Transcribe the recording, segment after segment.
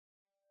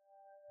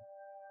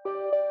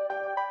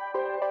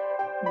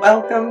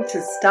Welcome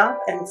to Stop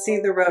and See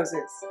the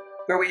Roses,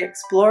 where we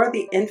explore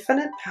the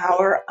infinite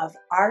power of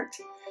art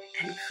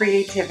and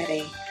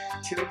creativity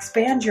to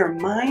expand your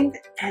mind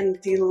and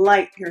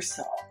delight your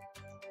soul.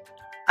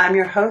 I'm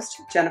your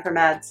host, Jennifer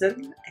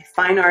Madsen, a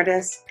fine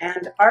artist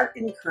and art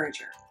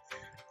encourager.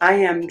 I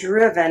am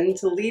driven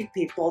to lead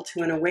people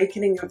to an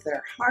awakening of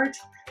their heart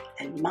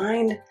and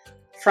mind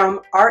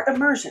from art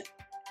immersion,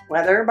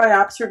 whether by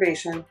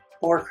observation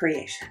or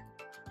creation.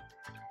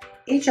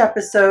 Each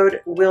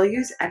episode will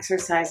use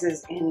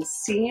exercises in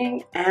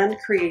seeing and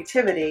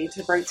creativity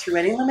to break through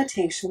any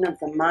limitation of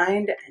the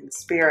mind and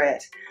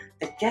spirit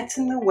that gets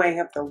in the way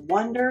of the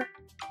wonder,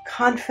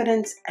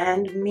 confidence,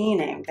 and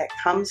meaning that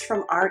comes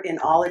from art in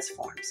all its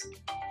forms.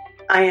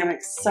 I am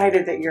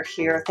excited that you're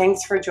here.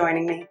 Thanks for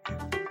joining me.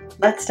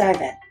 Let's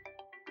dive in.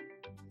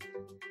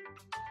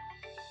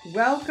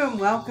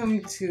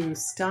 Welcome to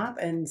Stop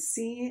and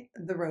See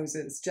the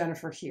Roses.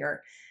 Jennifer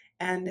here.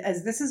 And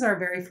as this is our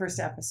very first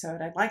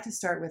episode, I'd like to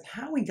start with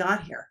how we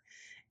got here.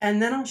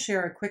 And then I'll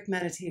share a quick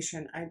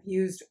meditation I've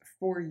used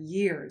for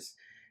years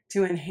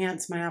to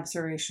enhance my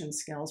observation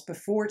skills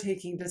before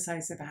taking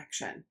decisive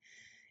action,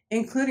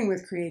 including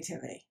with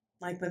creativity,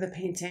 like with a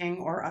painting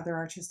or other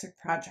artistic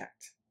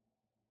project.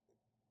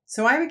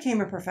 So I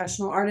became a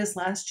professional artist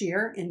last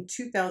year in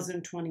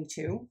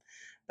 2022,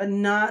 but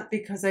not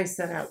because I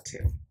set out to.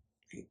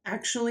 I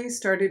actually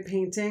started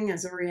painting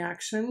as a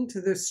reaction to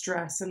the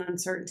stress and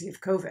uncertainty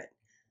of COVID.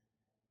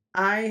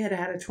 I had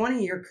had a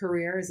 20-year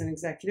career as an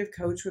executive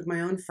coach with my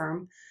own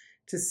firm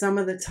to some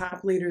of the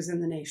top leaders in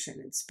the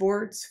nation in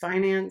sports,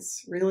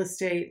 finance, real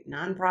estate,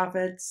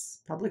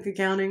 nonprofits, public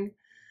accounting.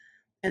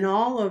 And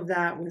all of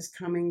that was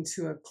coming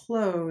to a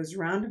close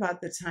round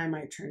about the time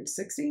I turned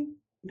 60.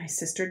 My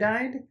sister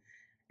died,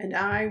 and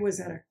I was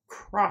at a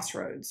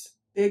crossroads,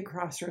 big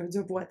crossroads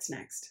of what's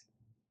next.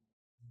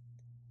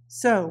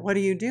 So what do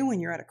you do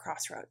when you're at a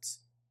crossroads?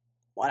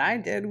 What I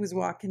did was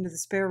walk into the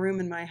spare room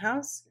in my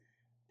house,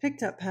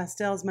 picked up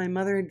pastels my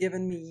mother had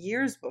given me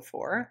years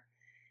before,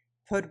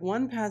 put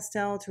one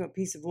pastel to a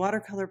piece of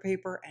watercolor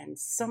paper, and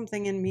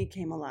something in me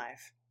came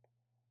alive.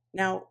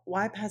 Now,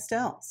 why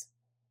pastels?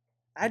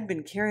 I'd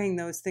been carrying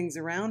those things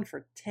around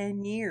for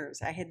 10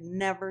 years. I had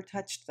never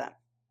touched them.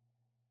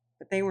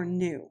 But they were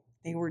new.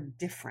 They were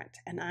different.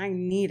 And I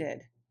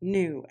needed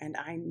new, and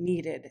I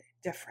needed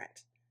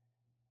different.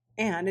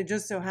 And it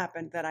just so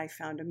happened that I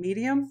found a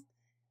medium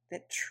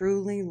that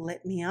truly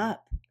lit me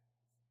up.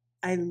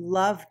 I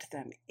loved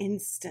them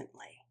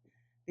instantly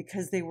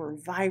because they were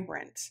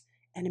vibrant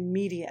and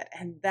immediate,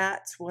 and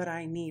that's what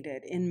I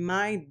needed. In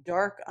my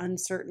dark,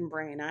 uncertain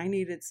brain, I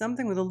needed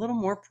something with a little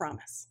more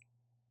promise.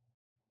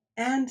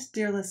 And,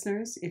 dear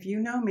listeners, if you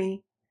know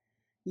me,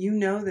 you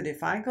know that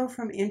if I go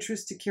from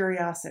interest to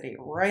curiosity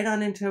right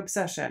on into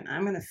obsession,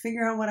 I'm going to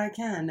figure out what I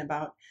can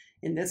about,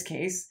 in this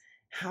case,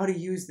 how to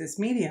use this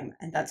medium.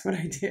 And that's what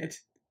I did.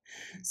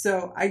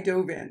 So I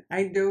dove in.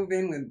 I dove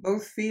in with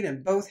both feet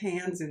and both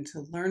hands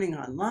into learning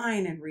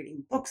online and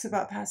reading books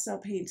about pastel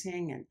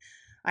painting. And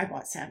I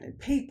bought sanded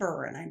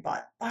paper and I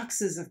bought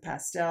boxes of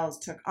pastels,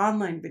 took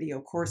online video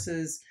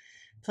courses,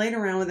 played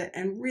around with it,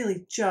 and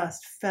really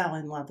just fell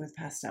in love with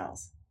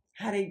pastels.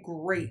 Had a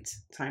great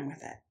time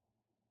with it.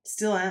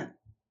 Still am.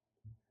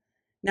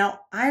 Now,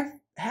 I've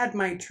had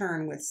my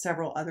turn with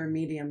several other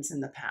mediums in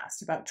the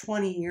past. About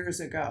 20 years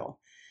ago,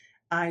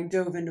 I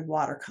dove into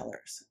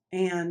watercolors.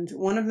 And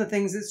one of the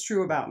things that's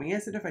true about me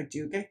is that if I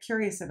do get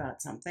curious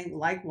about something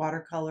like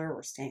watercolor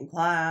or stained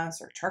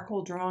glass or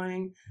charcoal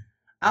drawing,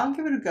 I'll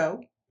give it a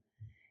go.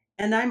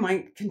 And I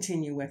might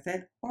continue with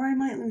it, or I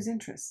might lose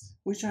interest,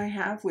 which I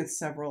have with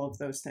several of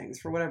those things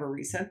for whatever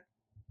reason.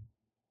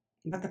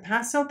 But the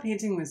pastel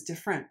painting was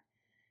different.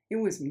 It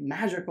was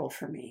magical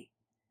for me.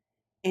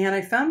 And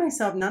I found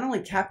myself not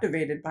only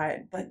captivated by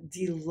it, but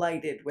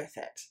delighted with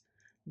it.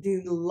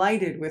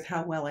 Delighted with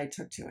how well I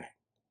took to it.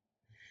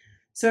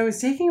 So I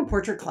was taking a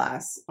portrait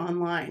class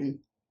online.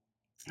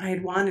 I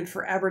had wanted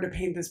forever to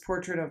paint this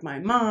portrait of my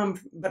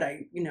mom, but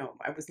I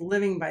was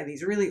living by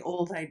these really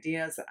old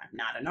ideas that I'm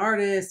not an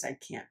artist, I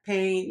can't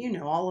paint,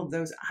 all of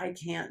those I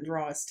can't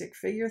draw a stick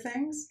figure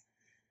things.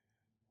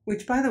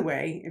 Which, by the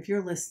way, if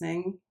you're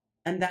listening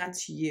and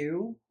that's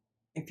you,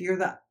 if you're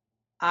the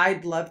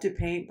I'd love to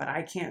paint, but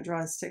I can't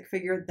draw a stick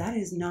figure, that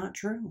is not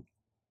true.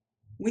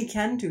 We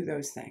can do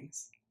those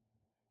things.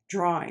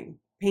 Drawing,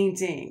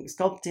 painting,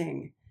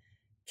 sculpting,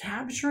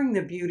 capturing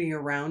the beauty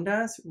around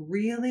us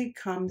really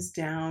comes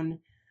down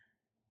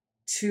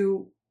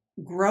to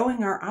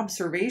growing our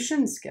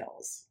observation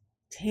skills,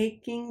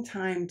 taking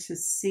time to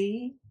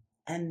see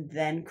and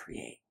then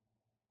create.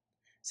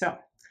 So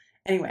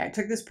anyway, I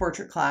took this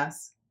portrait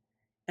class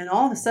and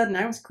all of a sudden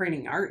I was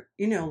creating art,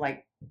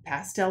 like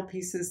pastel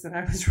pieces that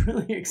I was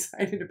really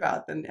excited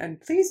about and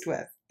pleased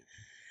with.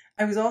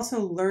 I was also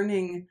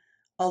learning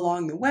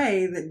along the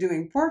way that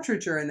doing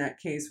portraiture in that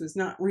case was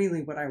not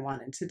really what I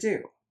wanted to do.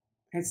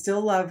 I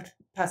still loved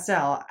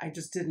pastel. I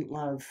just didn't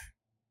love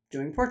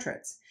doing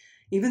portraits.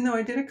 Even though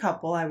I did a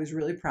couple I was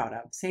really proud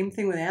of. Same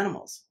thing with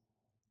animals.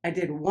 I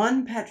did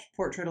one pet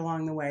portrait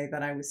along the way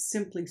that I was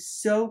simply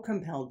so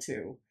compelled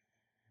to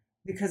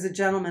because a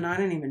gentleman I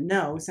didn't even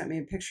know sent me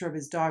a picture of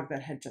his dog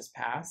that had just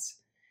passed.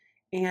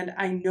 And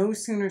I no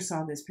sooner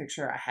saw this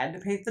picture, I had to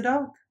paint the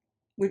dog,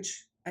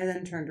 which I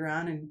then turned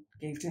around and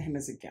gave to him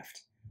as a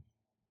gift.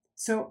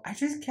 So I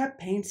just kept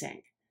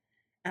painting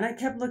and I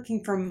kept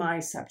looking for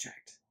my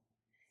subject.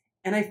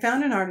 And I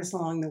found an artist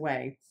along the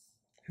way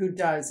who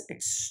does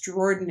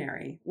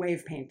extraordinary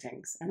wave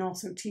paintings and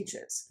also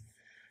teaches.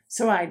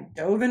 So I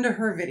dove into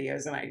her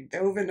videos and I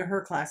dove into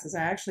her classes.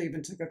 I actually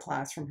even took a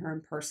class from her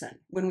in person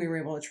when we were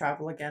able to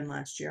travel again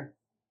last year.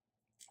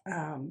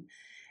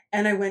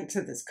 And I went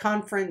to this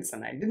conference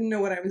and I didn't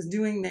know what I was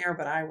doing there,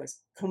 but I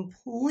was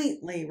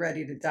completely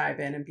ready to dive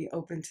in and be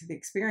open to the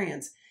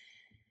experience.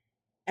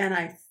 And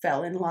I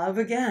fell in love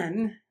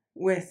again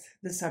with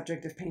the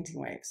subject of painting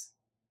waves.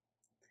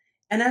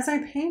 And as I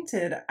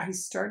painted, I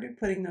started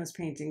putting those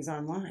paintings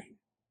online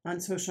on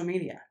social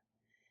media.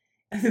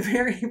 And the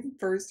very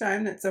first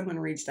time that someone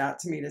reached out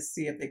to me to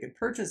see if they could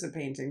purchase a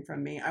painting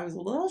from me, I was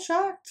a little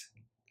shocked.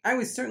 I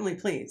was certainly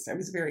pleased. I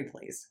was very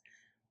pleased.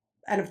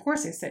 And of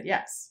course I said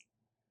yes,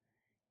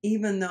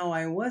 even though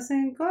I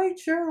wasn't quite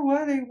sure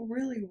why they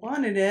really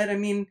wanted it. I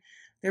mean,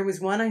 there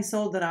was one I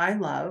sold that I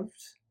loved,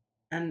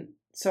 and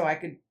so I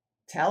could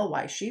tell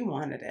why she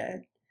wanted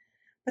it.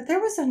 But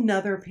there was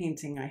another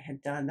painting I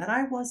had done that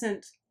I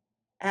wasn't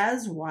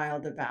as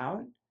wild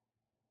about,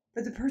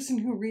 but the person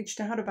who reached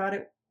out about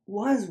it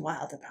was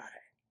wild about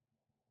it.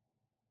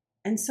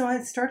 And so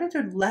I started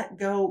to let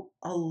go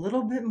a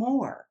little bit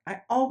more.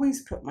 I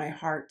always put my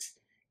heart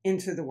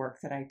into the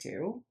work that I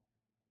do.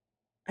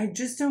 I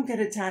just don't get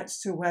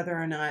attached to whether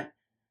or not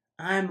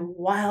I'm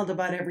wild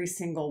about every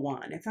single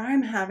one. If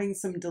I'm having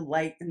some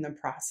delight in the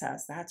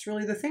process, that's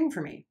really the thing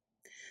for me.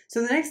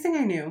 So the next thing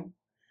I knew,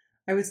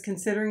 I was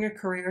considering a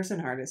career as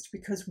an artist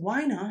because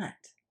why not?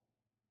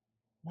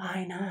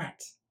 Why not?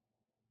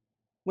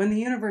 When the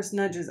universe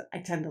nudges, I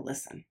tend to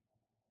listen.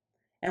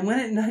 And when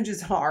it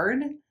nudges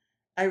hard,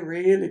 I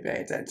really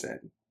pay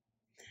attention.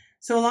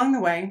 So along the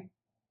way,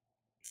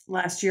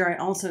 last year, I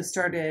also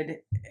started,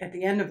 at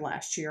the end of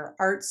last year,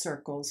 art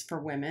circles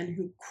for women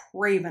who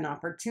crave an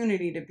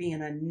opportunity to be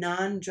in a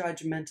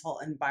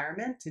non-judgmental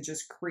environment to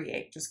just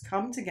create, just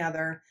come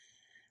together.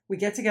 We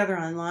get together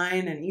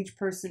online and each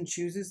person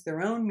chooses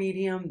their own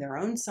medium, their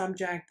own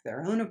subject,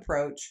 their own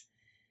approach.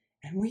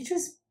 And we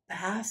just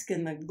bask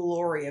in the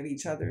glory of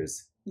each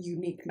other's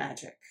unique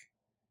magic.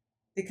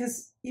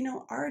 Because,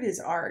 art is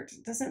art.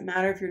 It doesn't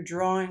matter if you're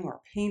drawing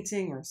or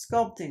painting or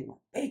sculpting or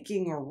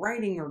baking or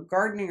writing or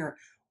gardening or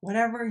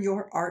whatever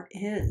your art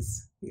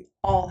is. We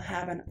all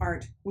have an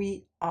art.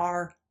 We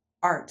are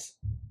art.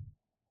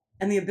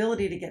 And the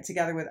ability to get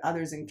together with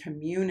others and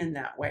commune in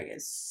that way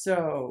is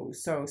so,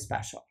 so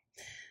special.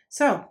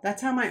 So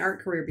that's how my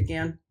art career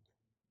began.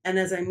 And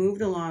as I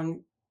moved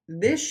along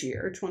this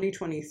year,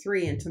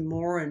 2023, into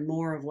more and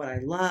more of what I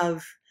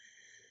love,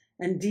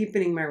 and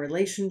deepening my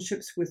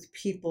relationships with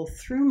people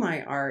through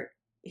my art,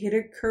 it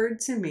occurred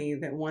to me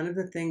that one of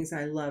the things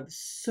I love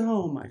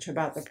so much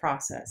about the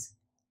process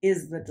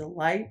is the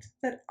delight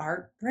that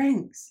art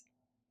brings.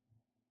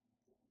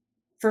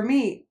 For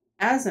me,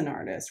 as an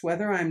artist,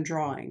 whether I'm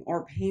drawing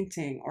or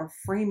painting or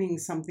framing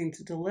something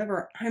to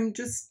deliver, I'm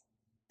just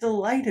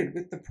delighted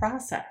with the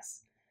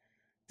process,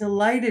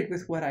 delighted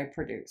with what I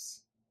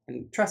produce.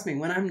 And trust me,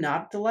 when I'm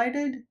not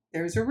delighted,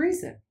 there's a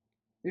reason.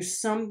 There's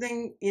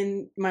something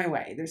in my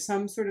way. There's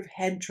some sort of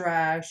head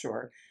trash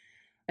or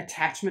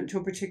attachment to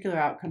a particular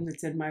outcome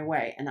that's in my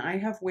way. And I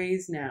have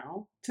ways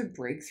now to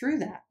break through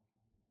that.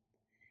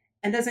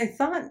 And as I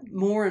thought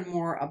more and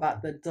more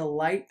about the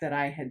delight that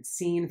I had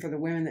seen for the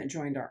women that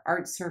joined our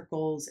art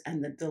circles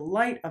and the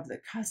delight of the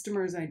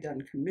customers I'd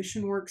done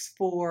commission works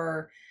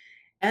for,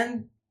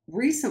 and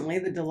recently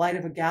the delight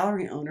of a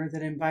gallery owner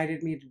that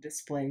invited me to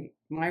display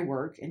my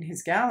work in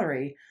his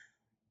gallery,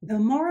 the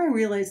more I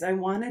realized I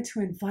wanted to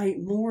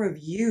invite more of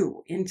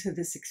you into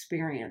this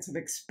experience of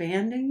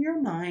expanding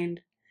your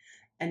mind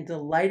and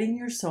delighting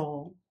your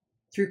soul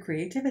through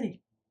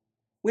creativity,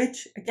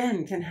 which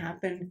again can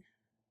happen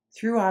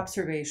through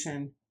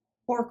observation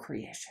or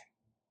creation.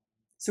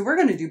 So we're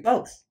going to do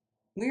both.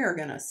 We are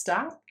going to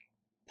stop,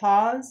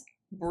 pause,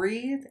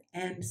 breathe,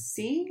 and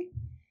see,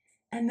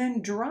 and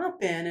then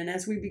drop in. And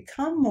as we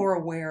become more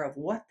aware of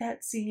what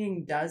that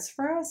seeing does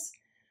for us,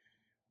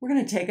 we're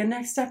going to take a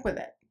next step with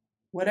it,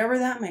 whatever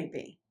that may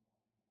be,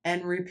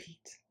 and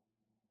repeat.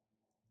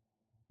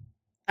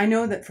 I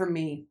know that for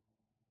me,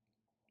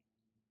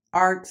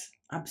 art,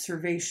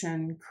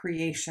 observation,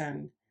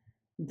 creation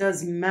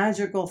does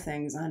magical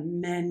things on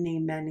many,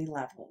 many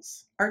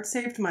levels. Art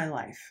saved my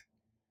life.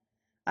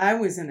 I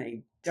was in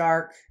a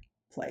dark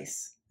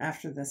place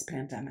after this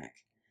pandemic.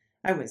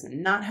 I was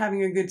not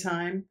having a good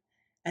time,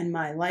 and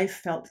my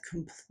life felt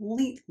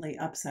completely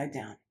upside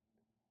down.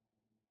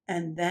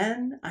 And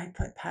then I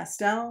put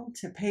pastel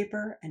to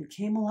paper and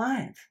came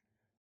alive.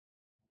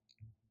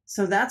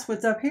 So that's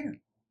what's up here.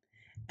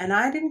 And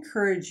I'd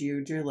encourage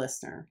you, dear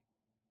listener,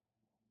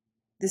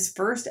 this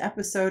first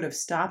episode of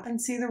Stop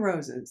and See the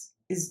Roses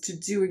is to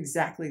do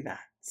exactly that.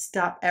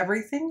 Stop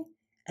everything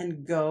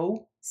and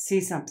go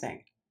see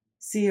something.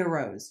 See a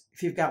rose.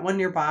 If you've got one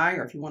nearby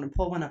or if you want to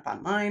pull one up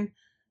online,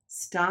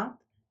 stop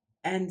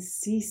and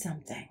see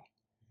something.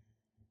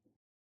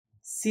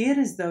 See it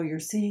as though you're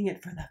seeing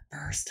it for the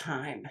first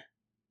time.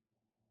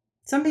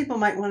 Some people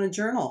might want to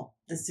journal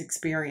this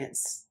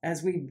experience.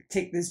 As we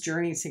take this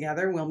journey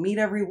together, we'll meet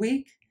every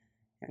week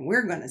and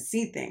we're going to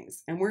see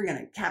things and we're going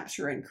to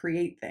capture and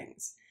create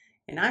things.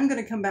 And I'm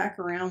going to come back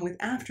around with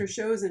after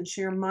shows and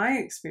share my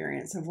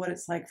experience of what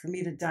it's like for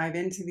me to dive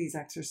into these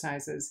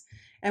exercises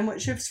and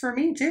what shifts for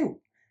me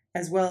too,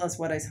 as well as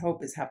what I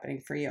hope is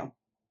happening for you.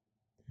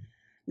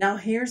 Now,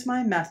 here's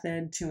my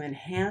method to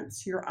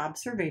enhance your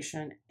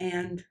observation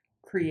and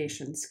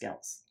creation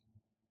skills.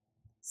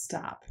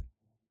 Stop.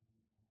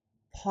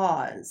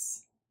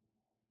 Pause.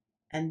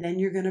 And then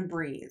you're going to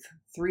breathe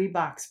 3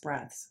 box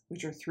breaths,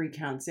 which are 3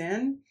 counts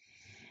in,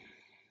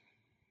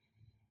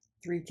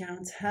 3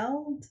 counts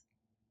held,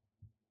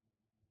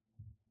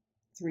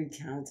 3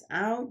 counts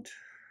out,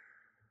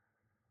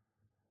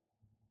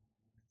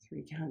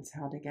 3 counts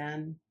held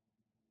again.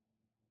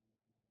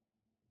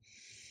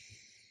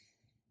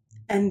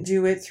 And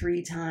do it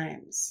 3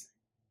 times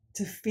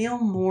to feel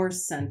more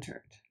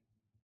centered.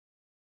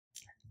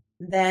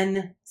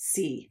 Then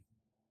see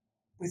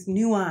with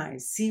new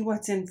eyes, see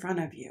what's in front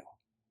of you.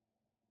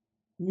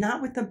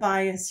 Not with the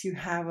bias you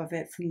have of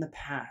it from the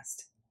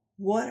past.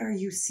 What are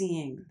you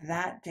seeing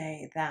that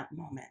day, that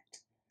moment?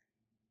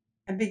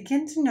 And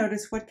begin to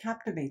notice what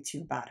captivates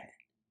you about it.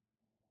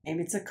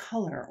 Maybe it's a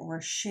color or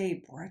a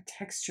shape or a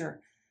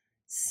texture.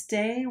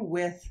 Stay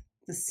with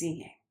the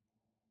seeing.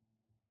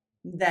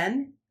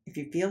 Then, if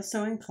you feel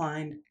so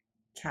inclined,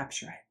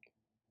 capture it.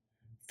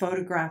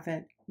 Photograph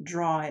it,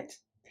 draw it,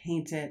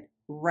 paint it,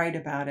 write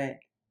about it,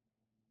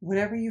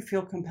 whatever you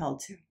feel compelled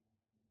to.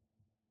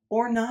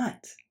 Or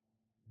not.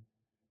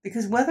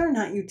 Because whether or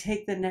not you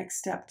take the next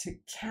step to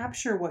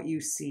capture what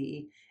you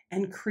see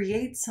and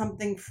create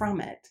something from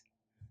it,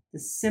 the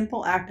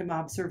simple act of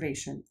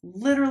observation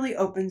literally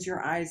opens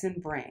your eyes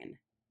and brain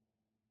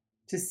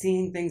to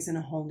seeing things in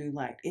a whole new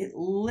light. It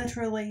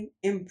literally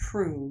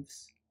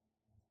improves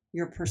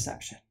your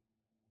perception.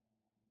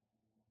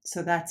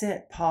 So that's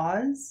it.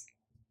 Pause,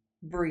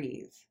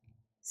 breathe,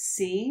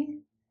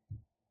 see,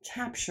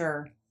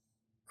 capture,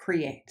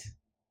 create.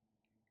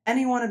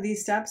 Any one of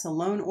these steps,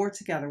 alone or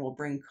together, will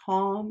bring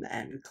calm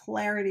and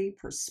clarity,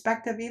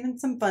 perspective, even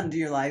some fun to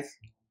your life.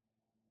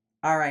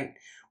 All right,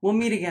 we'll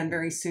meet again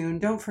very soon.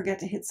 Don't forget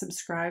to hit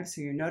subscribe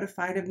so you're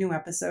notified of new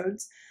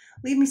episodes.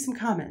 Leave me some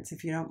comments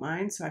if you don't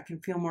mind so I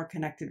can feel more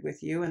connected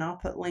with you, and I'll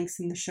put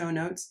links in the show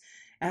notes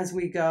as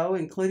we go,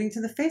 including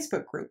to the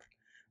Facebook group,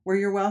 where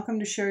you're welcome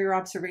to share your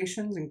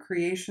observations and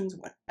creations,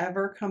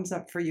 whatever comes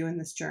up for you in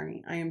this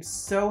journey. I am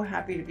so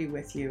happy to be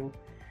with you.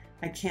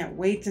 I can't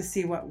wait to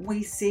see what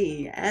we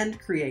see and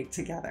create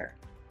together.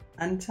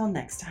 Until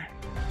next time.